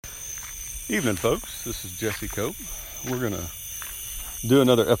Evening, folks. This is Jesse Cope. We're going to do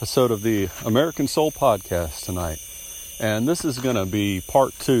another episode of the American Soul Podcast tonight. And this is going to be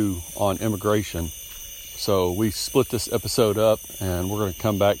part 2 on immigration. So we split this episode up and we're going to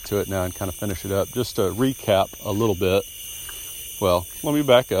come back to it now and kind of finish it up. Just to recap a little bit. Well, let me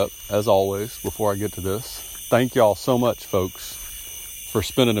back up, as always, before I get to this. Thank y'all so much, folks, for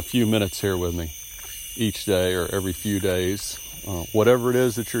spending a few minutes here with me each day or every few days. Whatever it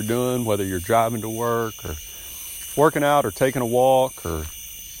is that you're doing, whether you're driving to work or working out or taking a walk or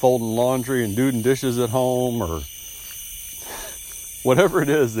folding laundry and doing dishes at home or whatever it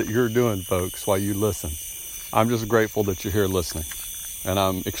is that you're doing, folks, while you listen. I'm just grateful that you're here listening. And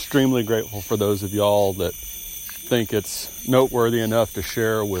I'm extremely grateful for those of y'all that think it's noteworthy enough to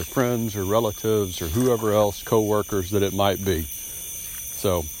share with friends or relatives or whoever else, co-workers that it might be.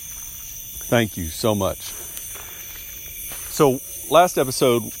 So, thank you so much. So, last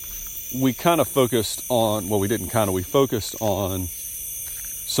episode, we kind of focused on, we focused on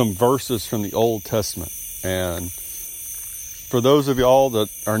some verses from the Old Testament. And for those of y'all that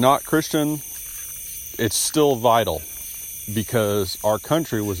are not Christian, it's still vital because our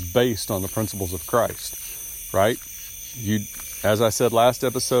country was based on the principles of Christ, right? As I said last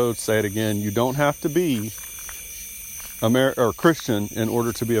episode, say it again, you don't have to be Christian in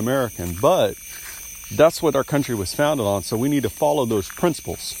order to be American, but that's what our country was founded on, so we need to follow those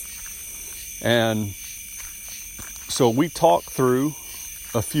principles. And so we talked through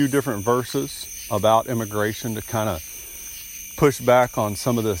a few different verses about immigration to kind of push back on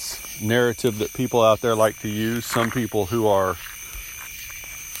some of this narrative that people out there like to use. Some people who are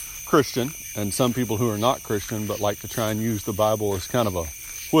Christian and some people who are not Christian but like to try and use the Bible as kind of a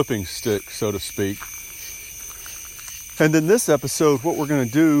whipping stick, so to speak. And then this episode, what we're going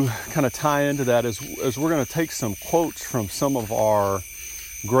to do, kind of tie into that, is we're going to take some quotes from some of our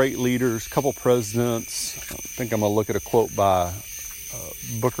great leaders, couple presidents. I think I'm going to look at a quote by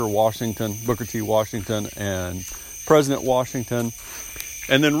Booker T. Washington, and President Washington.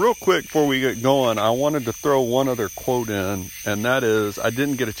 And then real quick, before we get going, I wanted to throw one other quote in, and that is, I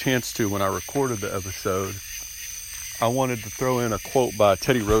didn't get a chance to when I recorded the episode. I wanted to throw in a quote by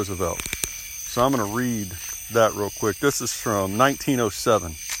Teddy Roosevelt. So I'm going to read that real quick. This is from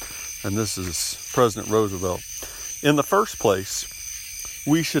 1907, and this is President Roosevelt. In the first place,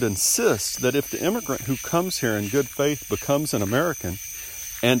 we should insist that if the immigrant who comes here in good faith becomes an American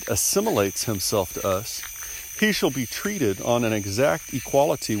and assimilates himself to us, he shall be treated on an exact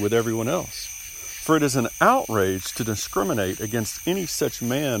equality with everyone else. For it is an outrage to discriminate against any such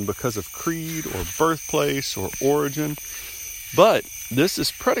man because of creed or birthplace or origin, but this is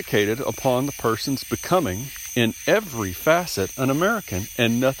predicated upon the person's becoming, in every facet, an American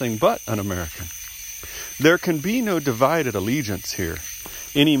and nothing but an American. There can be no divided allegiance here.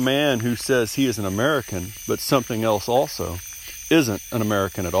 Any man who says he is an American, but something else also, isn't an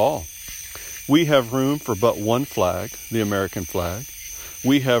American at all. We have room for but one flag, the American flag.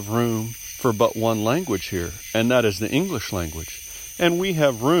 We have room for but one language here, and that is the English language. And we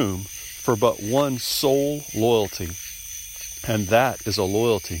have room for but one sole loyalty, and that is a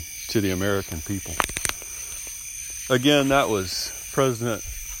loyalty to the American people. Again, that was President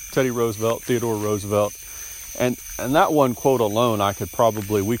Teddy Roosevelt, Theodore Roosevelt. And that one quote alone,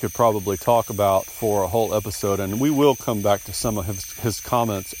 we could probably talk about for a whole episode, and we will come back to some of his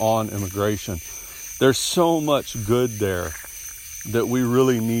comments on immigration. There's so much good there that we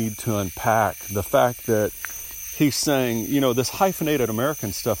really need to unpack. The fact that he's saying, this hyphenated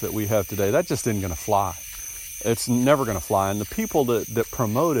American stuff that we have today, that just isn't going to fly. It's never going to fly. And the people that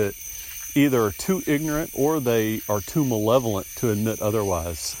promote it either are too ignorant or they are too malevolent to admit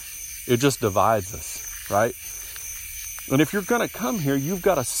otherwise. It just divides us, right? And if you're going to come here, you've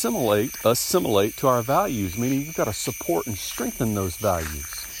got to assimilate to our values, meaning you've got to support and strengthen those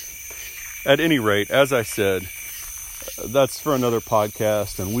values. At any rate, as I said, that's for another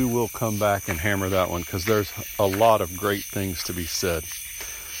podcast, and we will come back and hammer that one because there's a lot of great things to be said.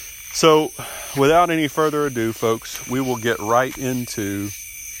 So, without any further ado, folks, we will get right into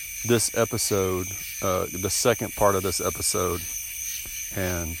this episode, the second part of this episode,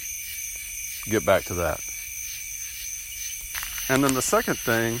 and get back to that. And then the second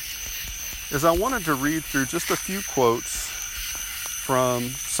thing is I wanted to read through just a few quotes from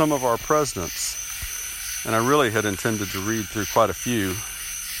some of our presidents. And I really had intended to read through quite a few,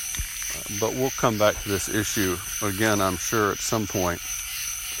 but we'll come back to this issue again, I'm sure, at some point.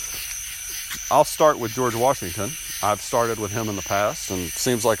 I'll start with George Washington. I've started with him in the past, and it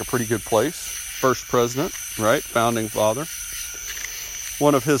seems like a pretty good place. First president, right? Founding father.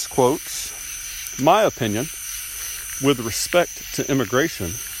 One of his quotes, my opinion, with respect to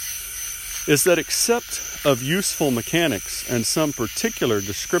immigration, is that except of useful mechanics and some particular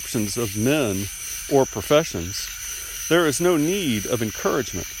descriptions of men or professions, there is no need of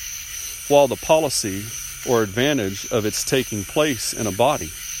encouragement, while the policy or advantage of its taking place in a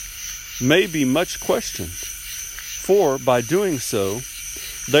body may be much questioned, for by doing so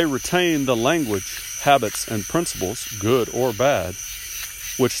they retain the language, habits, and principles, good or bad,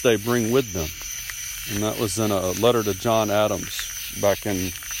 which they bring with them. And that was in a letter to John Adams back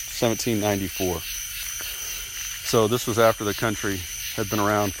in 1794. So this was after the country had been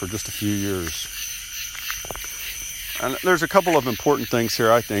around for just a few years. And there's a couple of important things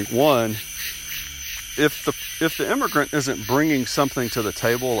here, I think. One, if the immigrant isn't bringing something to the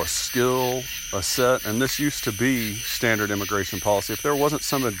table, a skill, a set, and this used to be standard immigration policy, if there wasn't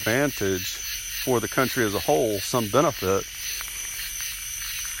some advantage for the country as a whole, some benefit,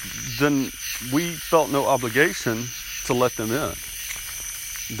 then we felt no obligation to let them in.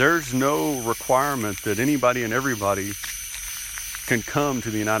 There's no requirement that anybody and everybody can come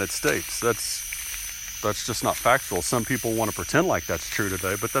to the United States. That's just not factual. Some people want to pretend like that's true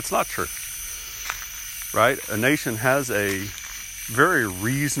today, but that's not true. Right? A nation has a very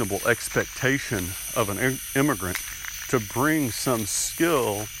reasonable expectation of an immigrant to bring some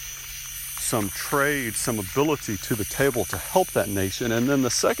skill, some trade, some ability to the table to help that nation. And then the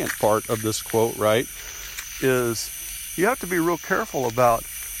second part of this quote, right, is you have to be real careful about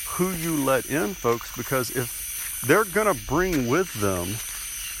who you let in, folks, because if they're going to bring with them,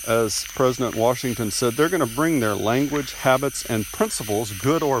 as President Washington said, they're going to bring their language, habits, and principles,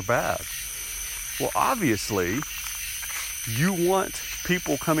 good or bad. Well, obviously, you want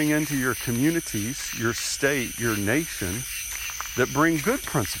people coming into your communities, your state, your nation, that bring good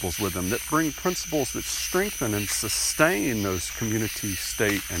principles with them, that bring principles that strengthen and sustain those communities,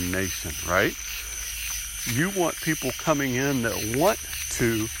 state, and nation, right? You want people coming in that want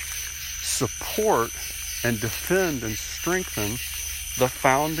to support and defend and strengthen the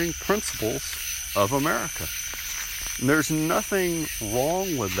founding principles of America. And there's nothing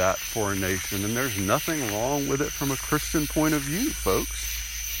wrong with that for a nation, and there's nothing wrong with it from a Christian point of view, folks.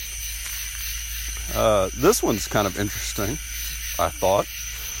 This one's kind of interesting, I thought.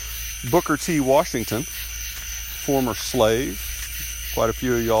 Booker T. Washington, former slave. Quite a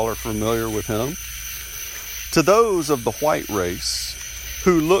few of y'all are familiar with him. To those of the white race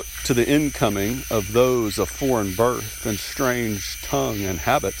who look to the incoming of those of foreign birth and strange tongue and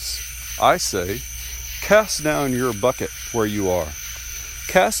habits, I say, cast down your bucket where you are.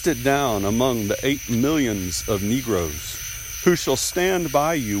 Cast it down among the 8 millions of Negroes who shall stand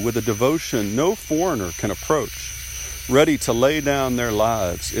by you with a devotion no foreigner can approach, ready to lay down their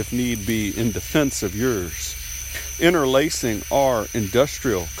lives, if need be, in defense of yours, interlacing our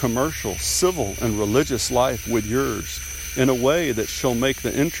industrial, commercial, civil, and religious life with yours in a way that shall make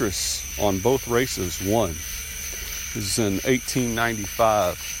the interests on both races one. This is in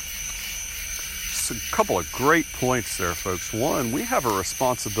 1895. A couple of great points there, folks. One, we have a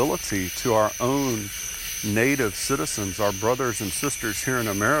responsibility to our own native citizens, our brothers and sisters here in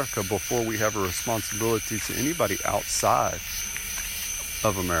America, before we have a responsibility to anybody outside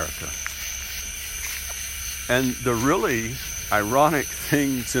of America. And the really ironic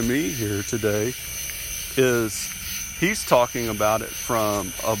thing to me here today is he's talking about it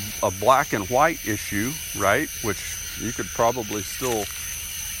from a black and white issue, right? Which you could probably still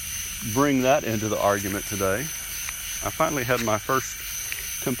bring that into the argument today. I finally had my first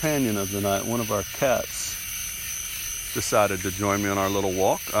companion of the night. One of our cats decided to join me on our little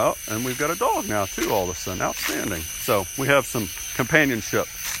walk. Oh, and we've got a dog now too all of a sudden. Outstanding. So we have some companionship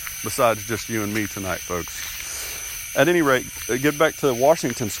besides just you and me tonight, folks. At any rate, get back to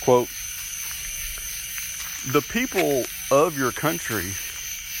Washington's quote. The people of your country,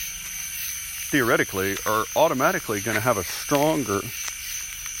 theoretically, are automatically going to have a stronger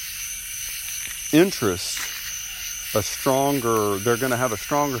interest, they're going to have a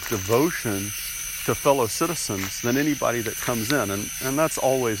stronger devotion to fellow citizens than anybody that comes in. And that's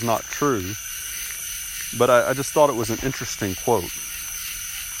always not true. But I just thought it was an interesting quote.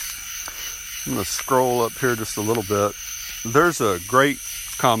 I'm going to scroll up here just a little bit. There's a great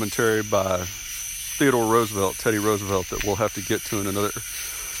commentary by Theodore Roosevelt, Teddy Roosevelt, that we'll have to get to in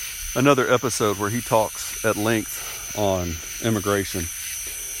another episode where he talks at length on immigration.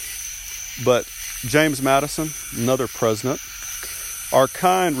 But James Madison, another president, our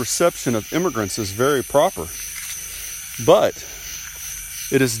kind reception of immigrants is very proper, but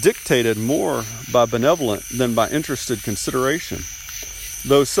it is dictated more by benevolent than by interested consideration,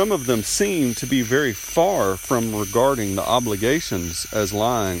 though some of them seem to be very far from regarding the obligations as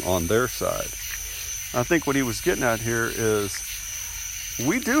lying on their side. I think what he was getting at here is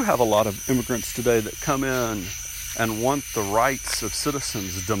we do have a lot of immigrants today that come in and want the rights of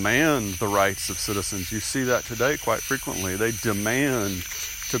citizens, demand the rights of citizens. You see that today quite frequently. They demand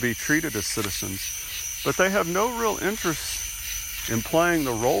to be treated as citizens, but they have no real interest in playing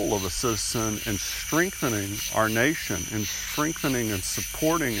the role of a citizen in strengthening our nation, in strengthening and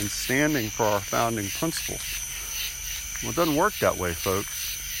supporting and standing for our founding principles. Well, it doesn't work that way,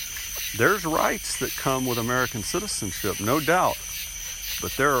 folks. There's rights that come with American citizenship, no doubt,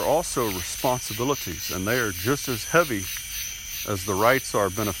 but there are also responsibilities, and they are just as heavy as the rights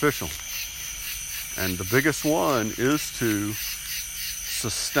are beneficial. And the biggest one is to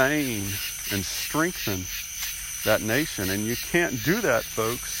sustain and strengthen that nation. And you can't do that,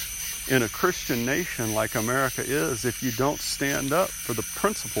 folks, in a Christian nation like America is if you don't stand up for the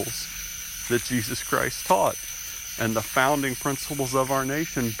principles that Jesus Christ taught and the founding principles of our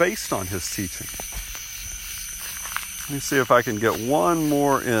nation based on his teaching. Let me see if I can get one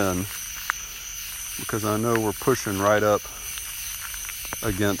more in, because I know we're pushing right up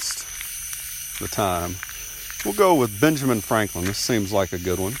against the time. We'll go with Benjamin Franklin. This seems like a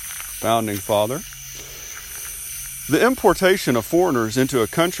good one. Founding father. The importation of foreigners into a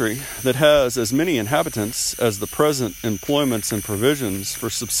country that has as many inhabitants as the present employments and provisions for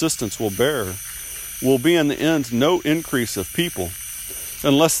subsistence will bear will be in the end no increase of people,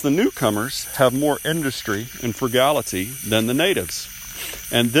 unless the newcomers have more industry and frugality than the natives,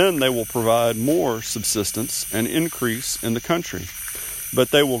 and then they will provide more subsistence and increase in the country,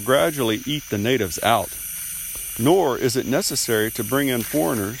 but they will gradually eat the natives out. Nor is it necessary to bring in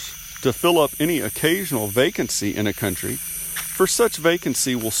foreigners to fill up any occasional vacancy in a country, for such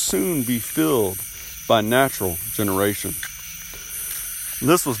vacancy will soon be filled by natural generation.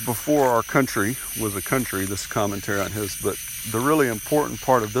 This was before our country was a country, this commentary on his, but the really important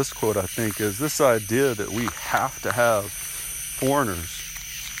part of this quote, I think, is this idea that we have to have foreigners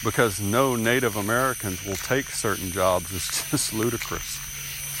because no Native Americans will take certain jobs is just ludicrous.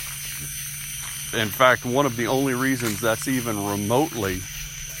 In fact, one of the only reasons that's even remotely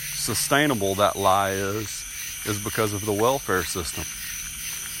sustainable, that lie is because of the welfare system.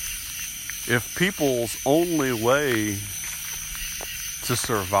 If people's only way to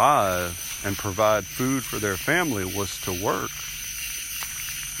survive and provide food for their family was to work,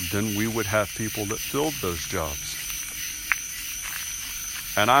 then we would have people that filled those jobs.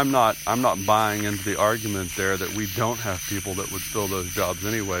 And I'm not buying into the argument there that we don't have people that would fill those jobs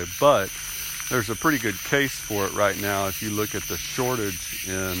anyway, but there's a pretty good case for it right now if you look at the shortage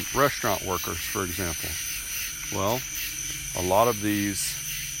in restaurant workers, for example. Well, a lot of these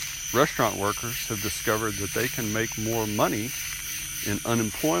restaurant workers have discovered that they can make more money in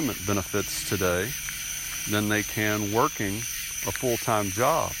unemployment benefits today than they can working a full-time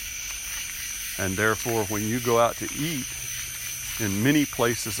job. And therefore, when you go out to eat in many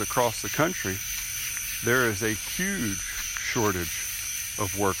places across the country, there is a huge shortage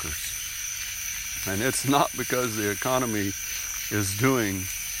of workers. And it's not because the economy is doing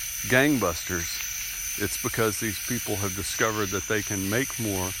gangbusters. It's because these people have discovered that they can make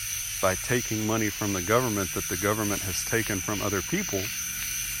more by taking money from the government that the government has taken from other people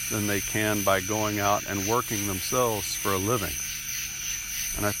than they can by going out and working themselves for a living.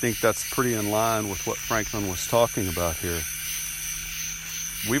 And I think that's pretty in line with what Franklin was talking about here.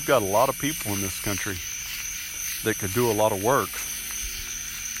 We've got a lot of people in this country that could do a lot of work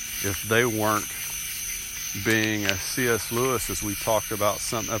if they weren't being, as C.S. Lewis, as we talked about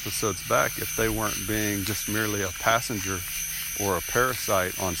some episodes back, if they weren't being just merely a passenger or a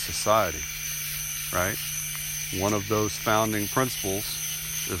parasite on society, right? One of those founding principles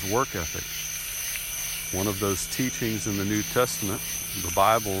is work ethic. One of those teachings in the New Testament, the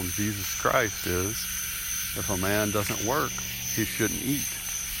Bible and Jesus Christ, is if a man doesn't work, he shouldn't eat.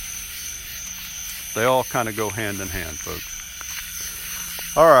 They all kind of go hand in hand,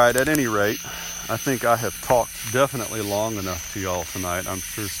 folks. All right, at any rate, I think I have talked definitely long enough to y'all tonight. I'm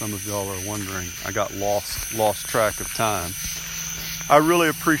sure some of y'all are wondering. I got lost track of time. I really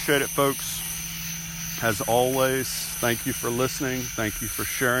appreciate it, folks. As always, thank you for listening. Thank you for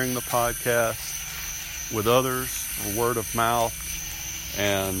sharing the podcast with others, word of mouth,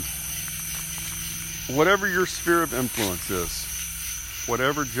 and whatever your sphere of influence is,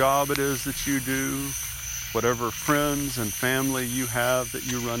 whatever job it is that you do, whatever friends and family you have that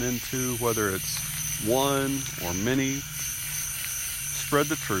you run into, whether it's one or many, spread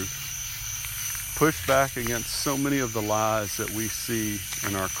the truth. Push back against so many of the lies that we see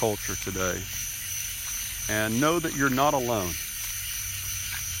in our culture today. And know that you're not alone,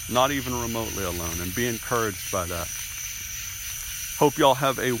 not even remotely alone, and be encouraged by that. Hope y'all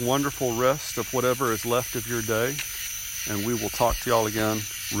have a wonderful rest of whatever is left of your day. and we will talk to y'all again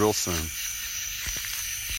real soon.